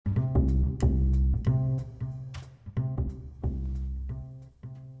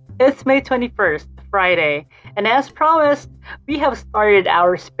It's May 21st, Friday, and as promised, we have started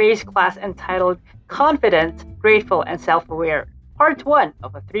our space class entitled Confident, Grateful, and Self-Aware, part 1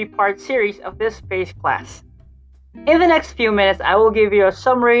 of a 3-part series of this space class. In the next few minutes, I will give you a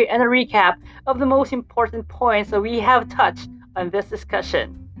summary and a recap of the most important points that we have touched on this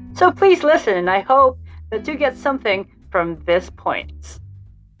discussion. So please listen, and I hope that you get something from these points.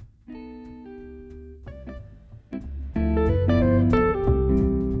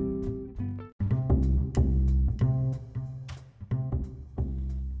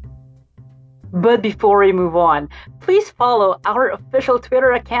 But before we move on, please follow our official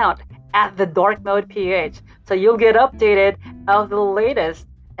Twitter account at the Dark Mode PH so you'll get updated of the latest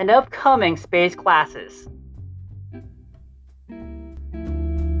and upcoming space classes.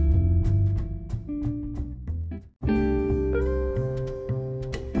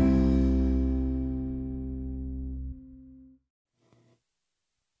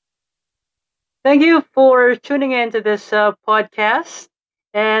 Thank you for tuning in to this podcast.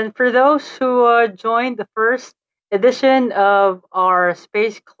 And for those who joined the first edition of our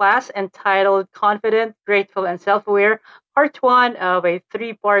space class entitled Confident, Grateful, and Self-Aware, part 1 of a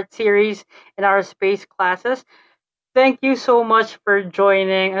 3-part series in our space classes, thank you so much for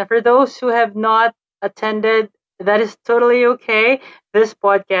joining. And for those who have not attended, that is totally okay. This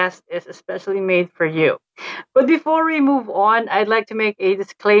podcast is especially made for you. But before we move on, I'd like to make a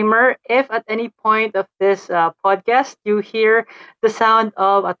disclaimer. If at any point of this podcast you hear the sound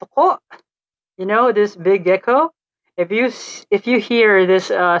of a toko, this big gecko, if you hear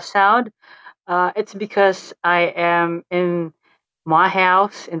this sound, it's because I am in my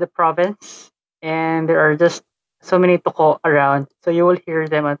house in the province, and there are just so many toko around, so you will hear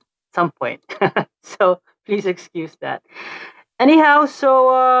them at some point. So please excuse that. Anyhow,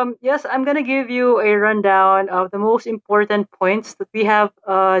 so yes, I'm gonna give you a rundown of the most important points that we have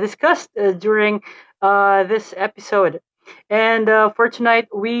discussed during this episode. And for tonight,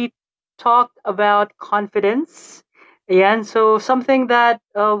 we talked about confidence. And so something that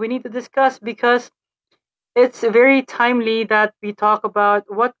we need to discuss because it's very timely that we talk about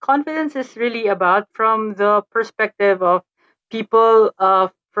what confidence is really about from the perspective of people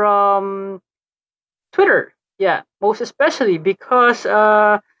from Twitter. Yeah, most especially because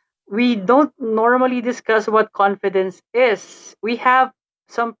we don't normally discuss what confidence is. We have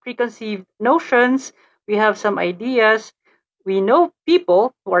some preconceived notions, we have some ideas, we know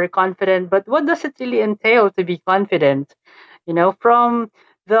people who are confident, but what does it really entail to be confident? From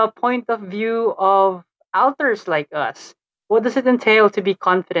the point of view of outers like us, what does it entail to be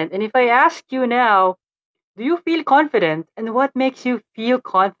confident? And if I ask you now, do you feel confident? And what makes you feel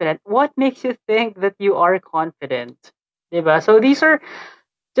confident? What makes you think that you are confident? Diba? So these are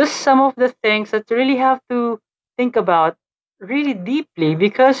just some of the things that you really have to think about really deeply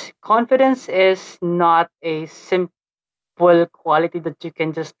because confidence is not a simple quality that you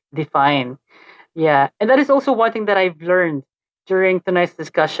can just define. Yeah. And that is also one thing that I've learned during tonight's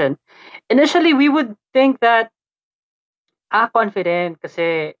discussion. Initially, we would think that confident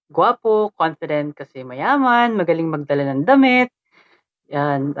kasi gwapo, confident kasi mayaman, magaling magdala ng damit,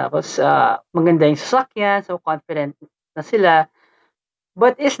 yan, tapos maganda yung sasakyan, so confident na sila.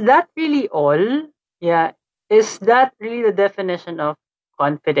 But is that really all? Yeah, is that really the definition of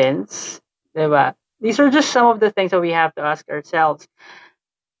confidence? Diba? These are just some of the things that we have to ask ourselves.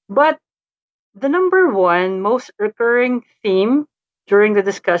 But the number one most recurring theme during the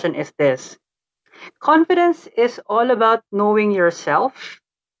discussion is this. Confidence is all about knowing yourself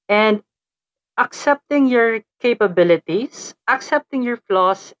and accepting your capabilities, accepting your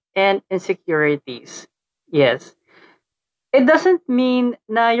flaws and insecurities. Yes. It doesn't mean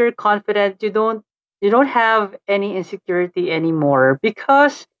na you're confident, you don't have any insecurity anymore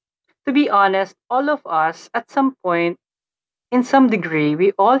because to be honest, all of us at some point in some degree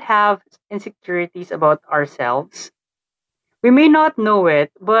we all have insecurities about ourselves. We may not know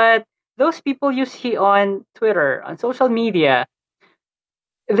it, but those people you see on Twitter, on social media,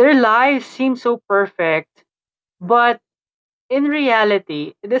 their lives seem so perfect, but in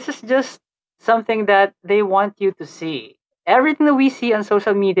reality, this is just something that they want you to see. Everything that we see on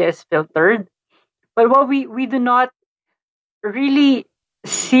social media is filtered, but what we do not really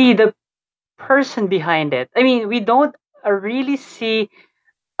see the person behind it. I mean, we don't really see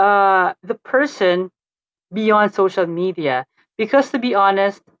the person beyond social media because to be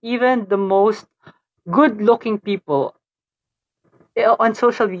honest, even the most good looking people on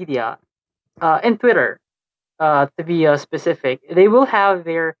social media and Twitter, to be specific, they will have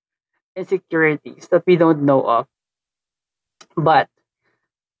their insecurities that we don't know of. But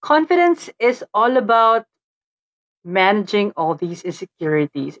confidence is all about managing all these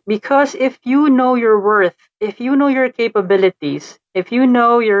insecurities. Because if you know your worth, if you know your capabilities, if you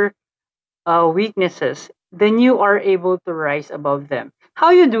know your weaknesses, then you are able to rise above them.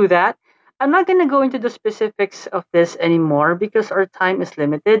 How you do that? I'm not going to go into the specifics of this anymore because our time is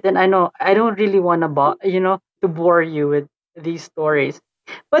limited, and I know I don't really want to, to bore you with these stories.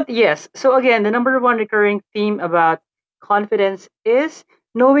 But yes, so again, the number one recurring theme about confidence is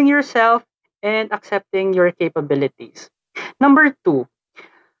knowing yourself and accepting your capabilities. Number two,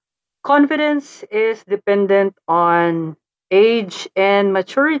 confidence is dependent on age and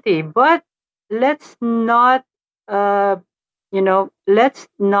maturity, but let's not, let's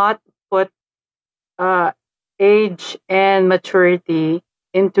not put uh, age and maturity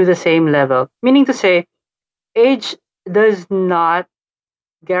into the same level. Meaning to say, age does not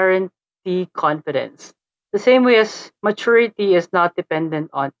guarantee confidence. The same way as maturity is not dependent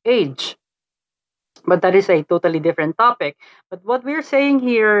on age. But that is a totally different topic. But what we're saying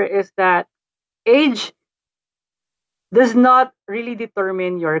here is that age does not really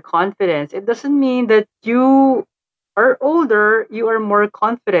determine your confidence. It doesn't mean that you are older, you are more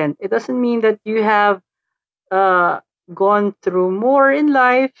confident. It doesn't mean that you have uh, gone through more in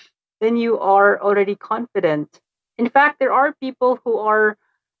life then you are already confident. In fact, there are people who are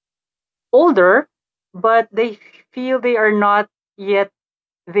older, but they feel they are not yet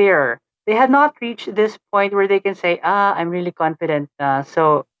there. They have not reached this point where they can say, I'm really confident,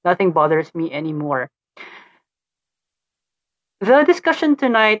 so nothing bothers me anymore. The discussion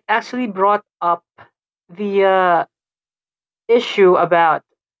tonight actually brought up the issue about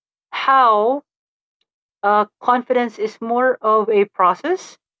how confidence is more of a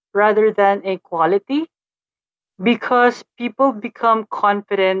process rather than a quality because people become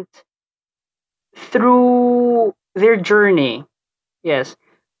confident through their journey. Yes,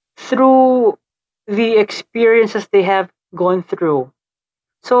 through the experiences they have gone through.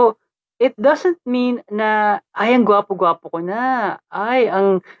 So, it doesn't mean na, ay, ang gwapo-gwapo ko na, ay,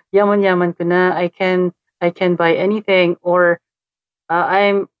 ang yaman-yaman ko na, I can buy anything, or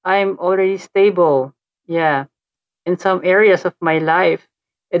I'm already stable. Yeah, in some areas of my life.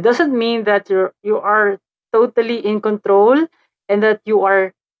 It doesn't mean that you are totally in control and that you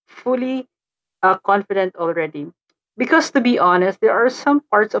are fully confident already. Because to be honest, there are some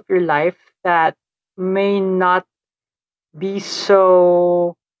parts of your life that may not be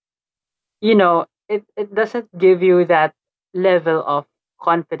so, it doesn't give you that level of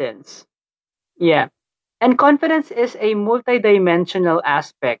confidence. Yeah. And confidence is a multidimensional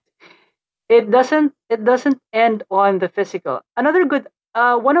aspect. It doesn't end on the physical. Another good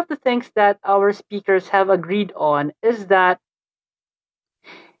one of the things that our speakers have agreed on is that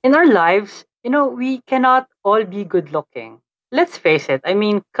in our lives, we cannot all be good looking. Let's face it. I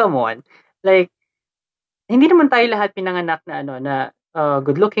mean, come on. Like hindi naman tayo lahat pinanganak na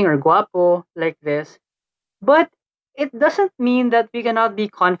good looking or guapo like this. But it doesn't mean that we cannot be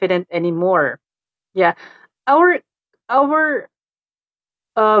confident anymore. Yeah. Our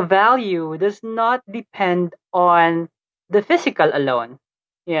value does not depend on the physical alone.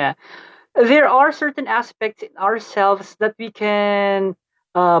 Yeah. There are certain aspects in ourselves that we can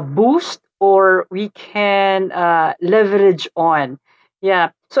boost or we can leverage on.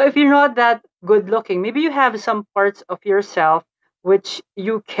 Yeah. So if you're not that good looking, maybe you have some parts of yourself which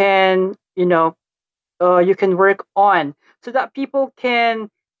you can work on so that people can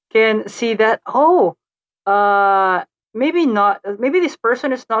see that, oh, uh maybe this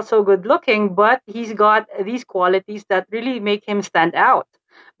person is not so good looking, but he's got these qualities that really make him stand out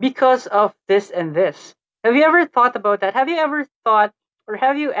because of this and this. Have you ever thought about that? Have you ever thought, or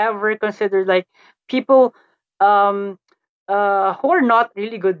have you ever considered, like, people um who are not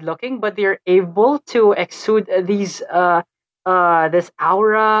really good looking but they're able to exude this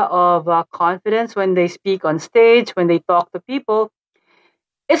aura of confidence when they speak on stage, when they talk to people?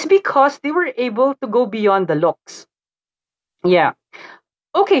 It's because they were able to go beyond the looks. Yeah.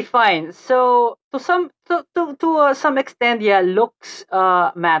 Okay, fine. So to some extent, yeah, looks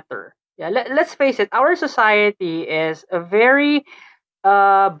matter. Yeah, let's face it. Our society is a very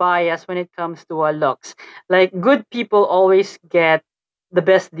biased when it comes to looks. Like, good people always get the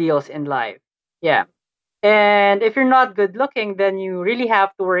best deals in life. Yeah. And if you're not good looking, then you really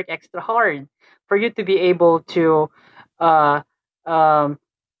have to work extra hard for you to be able to uh, um,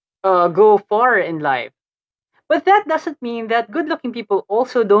 go far in life. But that doesn't mean that good looking people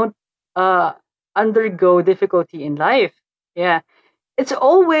also don't uh, undergo difficulty in life. Yeah. It's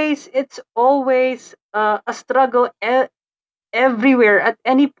always a struggle everywhere at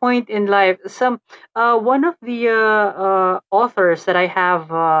any point in life. One of the authors that I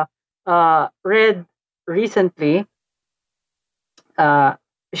have read recently, uh,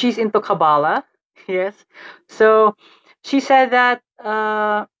 she's into Kabbalah. Yes. So she said that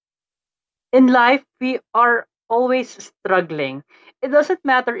in life we are always struggling. It doesn't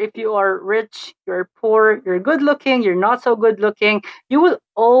matter if you are rich, you're poor, you're good looking, you're not so good looking. You will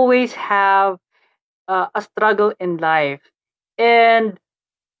always have a struggle in life, and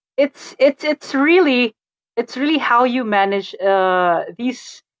it's really how you manage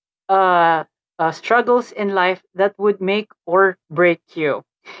these uh, struggles in life that would make or break you.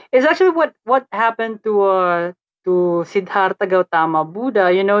 It's actually what happened to Siddhartha Gautama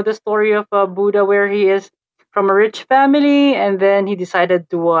Buddha. You know the story of Buddha, where he is from a rich family and then he decided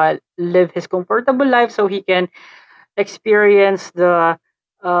to live his comfortable life so he can experience the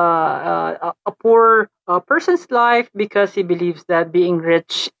a poor person's life, because he believes that being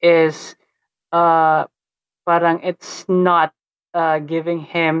rich is uh, parang it's not giving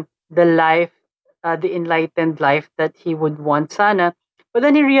him the life, the enlightened life that he would want sana. But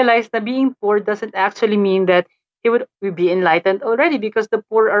then he realized that being poor doesn't actually mean that he would be enlightened already, because the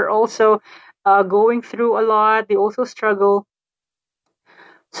poor are also going through a lot. They also struggle.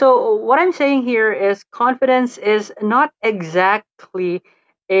 So what I'm saying here is confidence is not exactly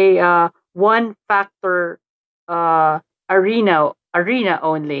a one factor uh, arena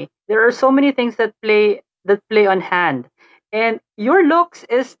only. There are so many things that play on hand, and your looks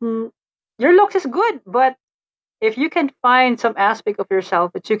is good, but if you can find some aspect of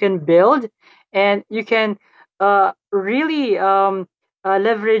yourself that you can build and you can really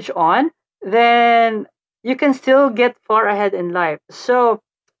leverage on, then you can still get far ahead in life. So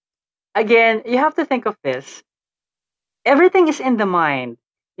again, you have to think of this. Everything is in the mind.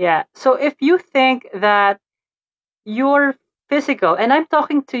 Yeah. So if you think that you're physical, and I'm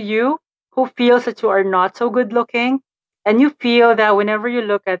talking to you who feels that you are not so good looking, and you feel that whenever you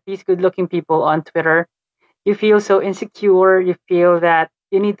look at these good looking people on Twitter, you feel so insecure, you feel that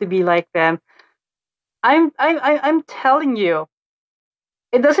you need to be like them. I'm telling you,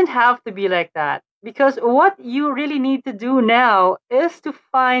 it doesn't have to be like that. Because what you really need to do now is to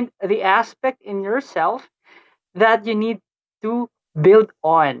find the aspect in yourself that you need to build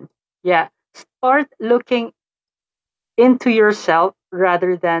on. Yeah. Start looking into yourself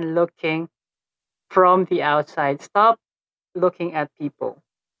rather than looking from the outside. Stop looking at people.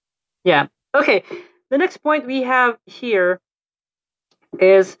 Yeah. Okay. The next point we have here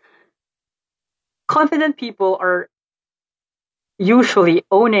is confident people are usually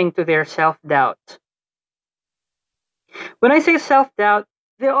owning to their self doubt. When I say self doubt,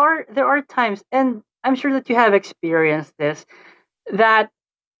 there are times, and I'm sure that you have experienced this, that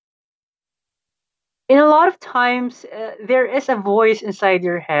in a lot of times there is a voice inside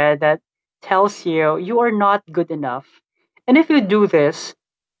your head that tells you you are not good enough, and if you do this,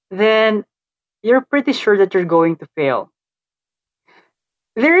 then you're pretty sure that you're going to fail.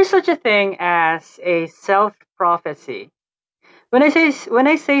 There is such a thing as a self prophecy. When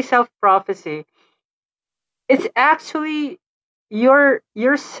I say self prophecy, it's actually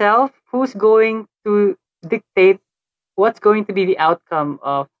yourself who's going to dictate what's going to be the outcome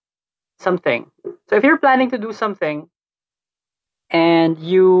of something. So if you're planning to do something and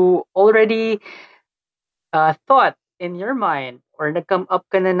you already thought in your mind or nag-come up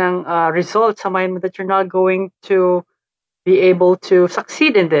ka na ng result sa mind mo that you're not going to be able to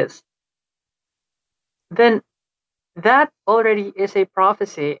succeed in this, then that already is a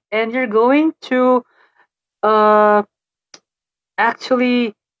prophecy, and you're going to uh,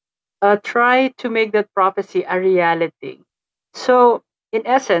 actually try to make that prophecy a reality. So, in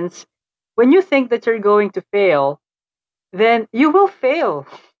essence, when you think that you're going to fail, then you will fail.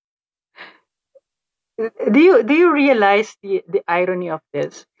 Do you realize the irony of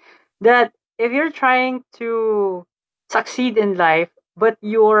this? That if you're trying to succeed in life, but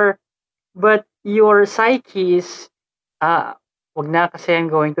your psyche is wag na kasi I'm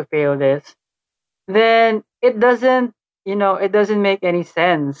going to fail this, then it doesn't, it doesn't make any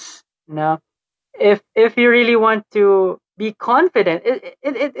sense. If you really want to be confident,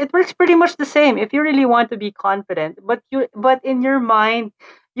 it works pretty much the same. If you really want to be confident, but in your mind,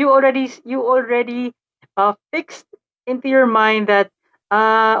 you already fixed into your mind that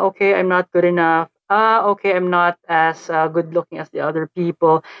okay, I'm not good enough. Okay, I'm not as good looking as the other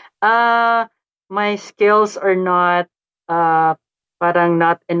people. My skills are not uh parang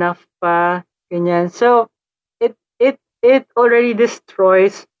not enough pa, ganyan. So it already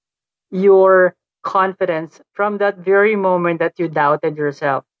destroys your confidence from that very moment that you doubted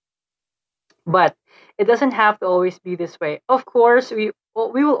yourself. But it doesn't have to always be this way. Of course, we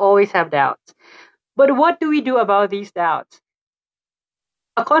will always have doubts. But what do we do about these doubts?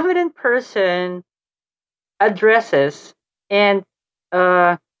 A confident person addresses and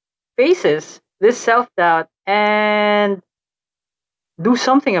uh, faces this self doubt and do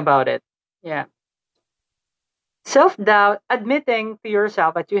something about it. Yeah. Self doubt, admitting to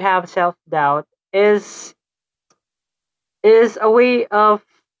yourself that you have self doubt is a way of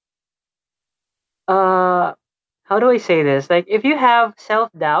uh how do I say this? Like if you have self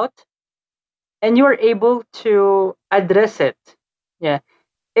doubt and you are able to address it, yeah,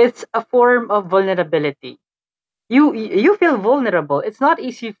 it's a form of vulnerability. You feel vulnerable. It's not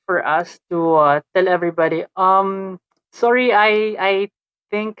easy for us to tell everybody, sorry, I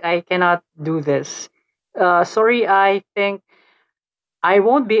think I cannot do this. Sorry, I think I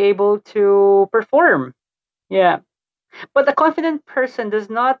won't be able to perform. Yeah. But a confident person does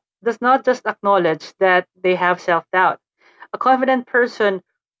not just acknowledge that they have self-doubt. A confident person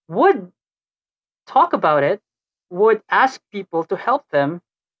would talk about it, would ask people to help them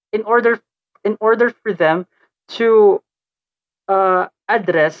in order for them to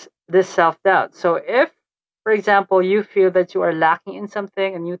address this self-doubt. So if, for example, you feel that you are lacking in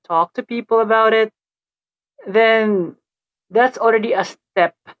something and you talk to people about it, then that's already a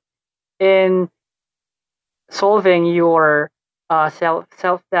step in solving your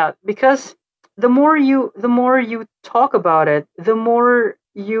self doubt, because the more you talk about it, the more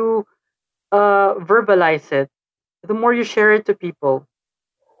you verbalize it, the more you share it to people,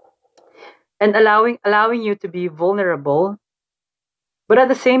 and allowing you to be vulnerable, but at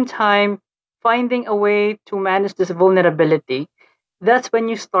the same time finding a way to manage this vulnerability. That's when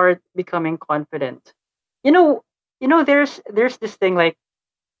you start becoming confident. You know, there's this thing, like,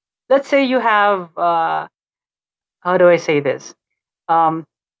 let's say you have how do I say this? Um,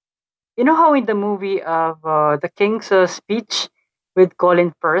 You know how in the movie of The King's Speech with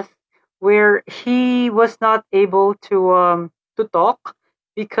Colin Firth, where he was not able to talk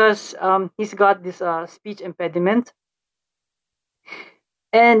because he's got this speech impediment,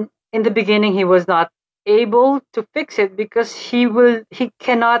 and in the beginning he was not able to fix it because he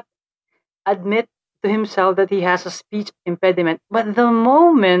cannot admit to himself that he has a speech impediment. But the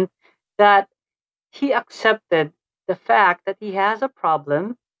moment that he accepted the fact that he has a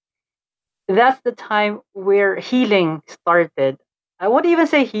problem, that's the time where healing started. I won't even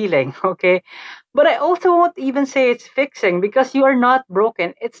say healing, okay? But I also won't even say it's fixing, because you are not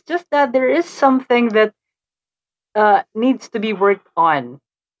broken. It's just that there is something that needs to be worked on.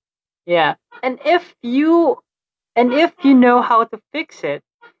 Yeah. And if you know how to fix it,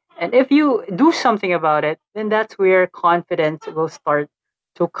 and if you do something about it, then that's where confidence will start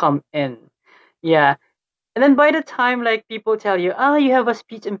to come in. Yeah. And then by the time, like, people tell you, you have a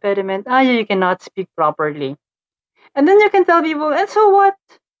speech impediment, you cannot speak properly. And then you can tell people, and so what?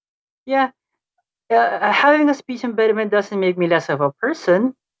 Yeah, having a speech impediment doesn't make me less of a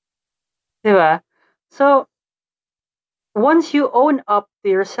person, diba? So once you own up to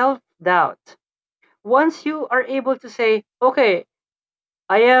your self-doubt, once you are able to say, okay,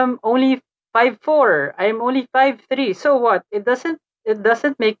 I am only 5'4", I am only 5'3", so what? It doesn't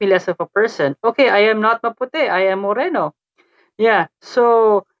make me less of a person. Okay, I am not maputi, I am moreno. Yeah,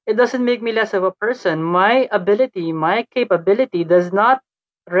 so it doesn't make me less of a person. My ability, my capability does not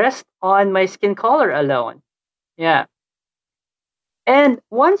rest on my skin color alone. Yeah. And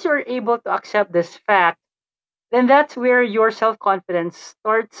once you're able to accept this fact, then that's where your self confidence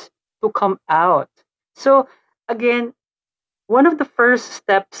starts to come out. So, again, one of the first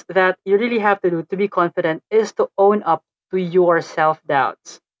steps that you really have to do to be confident is to own up to your self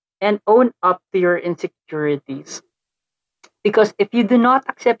doubts and own up to your insecurities. Because if you do not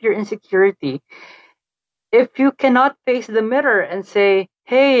accept your insecurity, if you cannot face the mirror and say,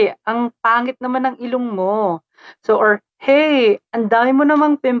 "Hey, ang pangit naman ng ilong mo." So, or, "Hey, ang dami mo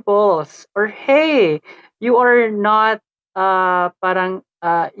namang pimples." Or, "Hey, you are not,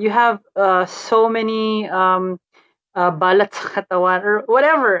 you have so many balat sa katawan," or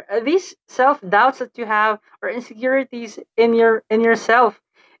whatever. These self-doubts that you have, or insecurities in yourself,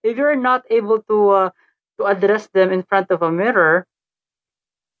 if you're not able to address them in front of a mirror,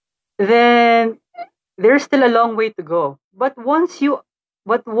 then there's still a long way to go. But once you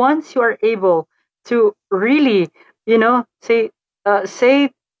are able to really, say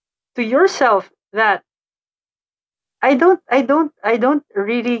to yourself that I don't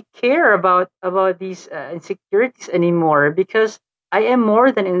really care about these insecurities anymore, because I am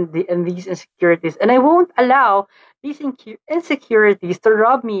more than in these insecurities, and I won't allow these insecurities to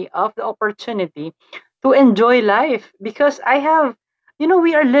rob me of the opportunity to enjoy life, because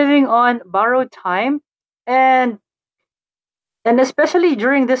we are living on borrowed time, and especially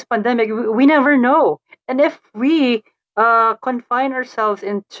during this pandemic, we never know. And if we confine ourselves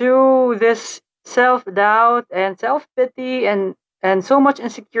into this self doubt and self pity and and so much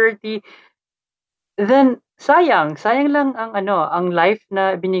insecurity, then sayang lang ang life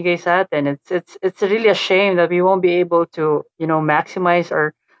na binigay sa atin. It's really a shame that we won't be able to, maximize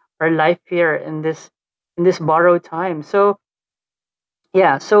our life here in this borrowed time. So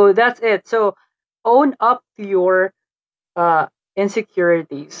yeah, so that's it. So own up to your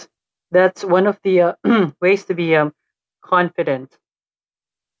insecurities. That's one of the ways to be confident.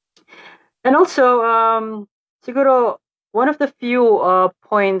 And also, siguro, one of the few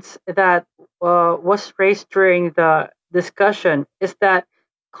points that was raised during the discussion is that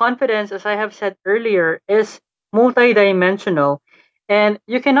confidence, as I have said earlier, is multidimensional. And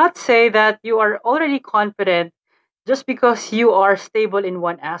you cannot say that you are already confident just because you are stable in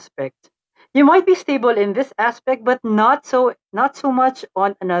one aspect. You might be stable in this aspect, but not so much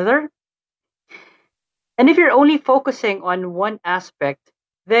on another. And if you're only focusing on one aspect,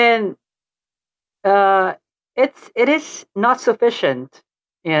 then uh, it is not sufficient.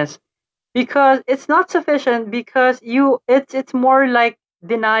 Yes, because it's not sufficient because it's more like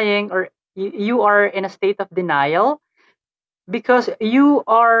denying, or you are in a state of denial because you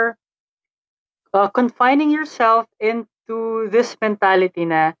are confining yourself into this mentality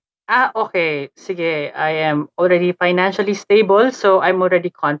na, okay, sige, I am already financially stable, so I'm already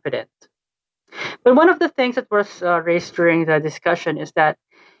confident. But one of the things that was raised during the discussion is that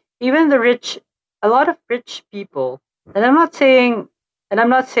even a lot of rich people, and I'm not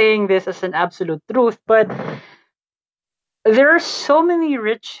saying this as an absolute truth, but there are so many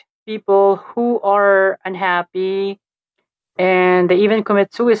rich people who are unhappy and they even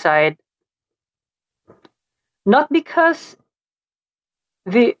commit suicide, not because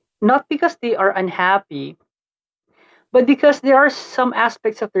they not because they are unhappy, but because there are some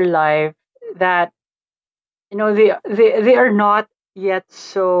aspects of their life that they are not yet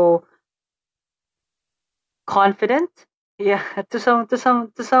so confident. Yeah, to some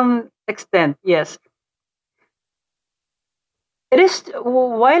extent, yes.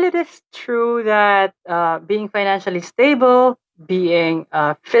 While it is true that being financially stable, being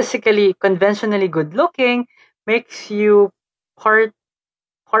physically conventionally good looking makes you part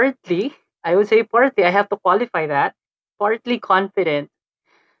partly, I would say partly, I have to qualify that, partly confident.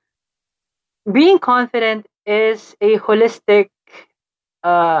 Being confident is uh, a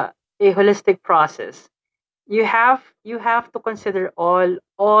holistic process. You have to consider all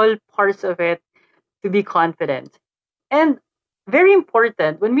parts of it to be confident. And very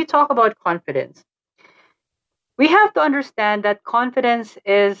important, when we talk about confidence, we have to understand that confidence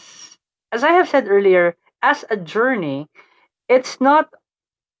is, as I have said earlier, as a journey. It's not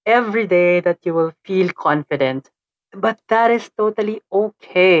every day that you will feel confident, but that is totally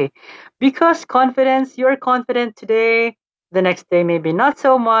okay. Because confidence, you're confident today, the next day maybe not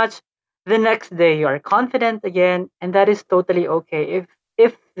so much, the next day you are confident again, and that is totally okay.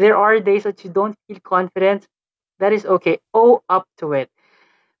 If there are days that you don't feel confident, that is okay. Owe up to it.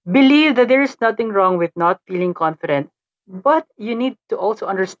 Believe that there is nothing wrong with not feeling confident, but you need to also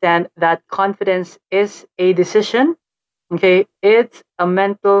understand that confidence is a decision. Okay, it's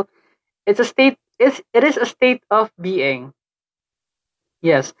a state. It is a state of being.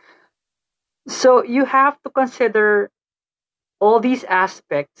 Yes. So you have to consider all these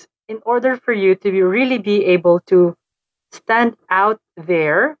aspects in order for you to really be able to stand out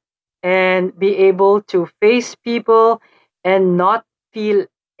there and be able to face people and not feel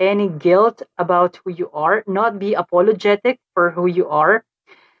any guilt about who you are, not be apologetic for who you are,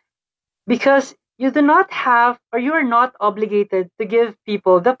 because you do not have, or you are not obligated to give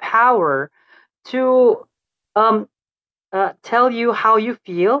people the power to um, tell you how you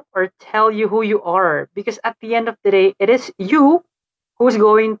feel or tell you who you are, because at the end of the day it is you who's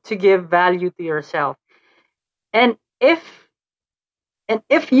going to give value to yourself. And if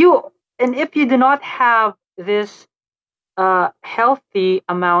you do not have this healthy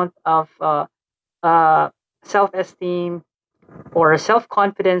amount of uh, self-esteem or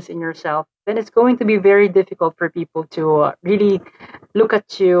self-confidence in yourself, then it's going to be very difficult for people to really look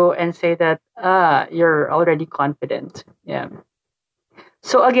at you and say that you're already confident. Yeah.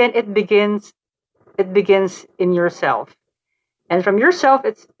 So again, it begins in yourself, and from yourself,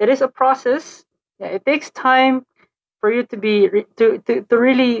 it is a process. Yeah, it takes time for you to be to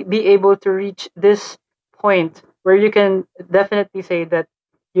really be able to reach this point where you can definitely say that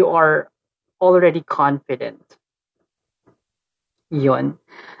you are already confident. Yon.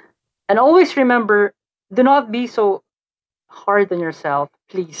 And always remember, do not be so hard on yourself.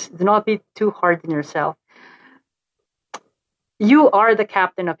 Please, do not be too hard on yourself. You are the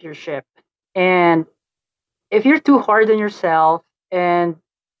captain of your ship. And if you're too hard on yourself and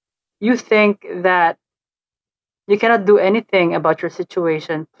you think that you cannot do anything about your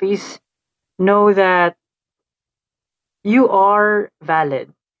situation, please know that you are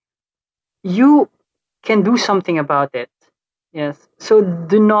valid. You can do something about it. Yes. So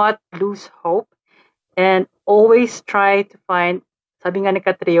do not lose hope and always try to find, sabi nga ni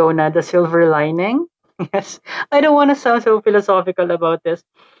Catriona, the silver lining. Yes. I don't want to sound so philosophical about this.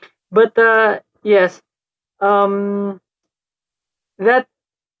 But yes, that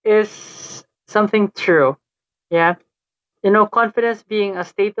is something true. Yeah. Confidence being a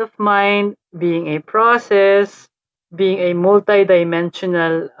state of mind, being a process, being a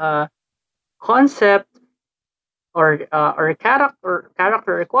multidimensional concept or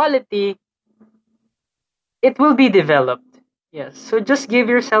character quality, it will be developed. Yes. So just give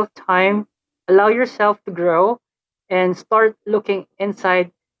yourself time, allow yourself to grow, and start looking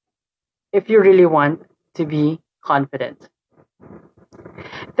inside if you really want to be confident.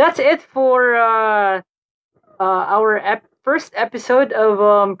 That's it for our first episode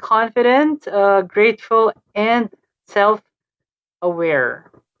of Confident, Grateful, and Self-Aware.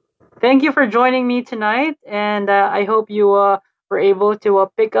 Thank you for joining me tonight, and I hope you were able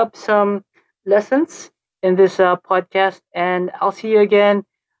to pick up some lessons in this podcast, and I'll see you again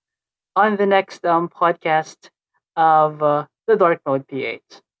on the next podcast of the Dark Mode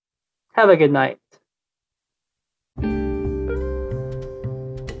PH. Have a good night.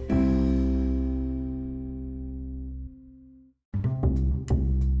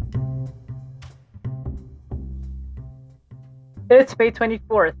 It's May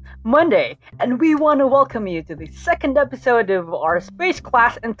 24th, Monday, and we want to welcome you to the second episode of our space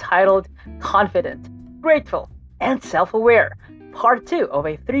class entitled Confident, Grateful, and Self-Aware, Part 2 of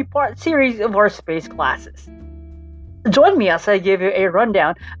a 3-part series of our space classes. Join me as I give you a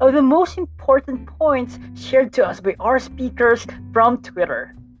rundown of the most important points shared to us by our speakers from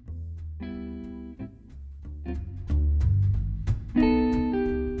Twitter.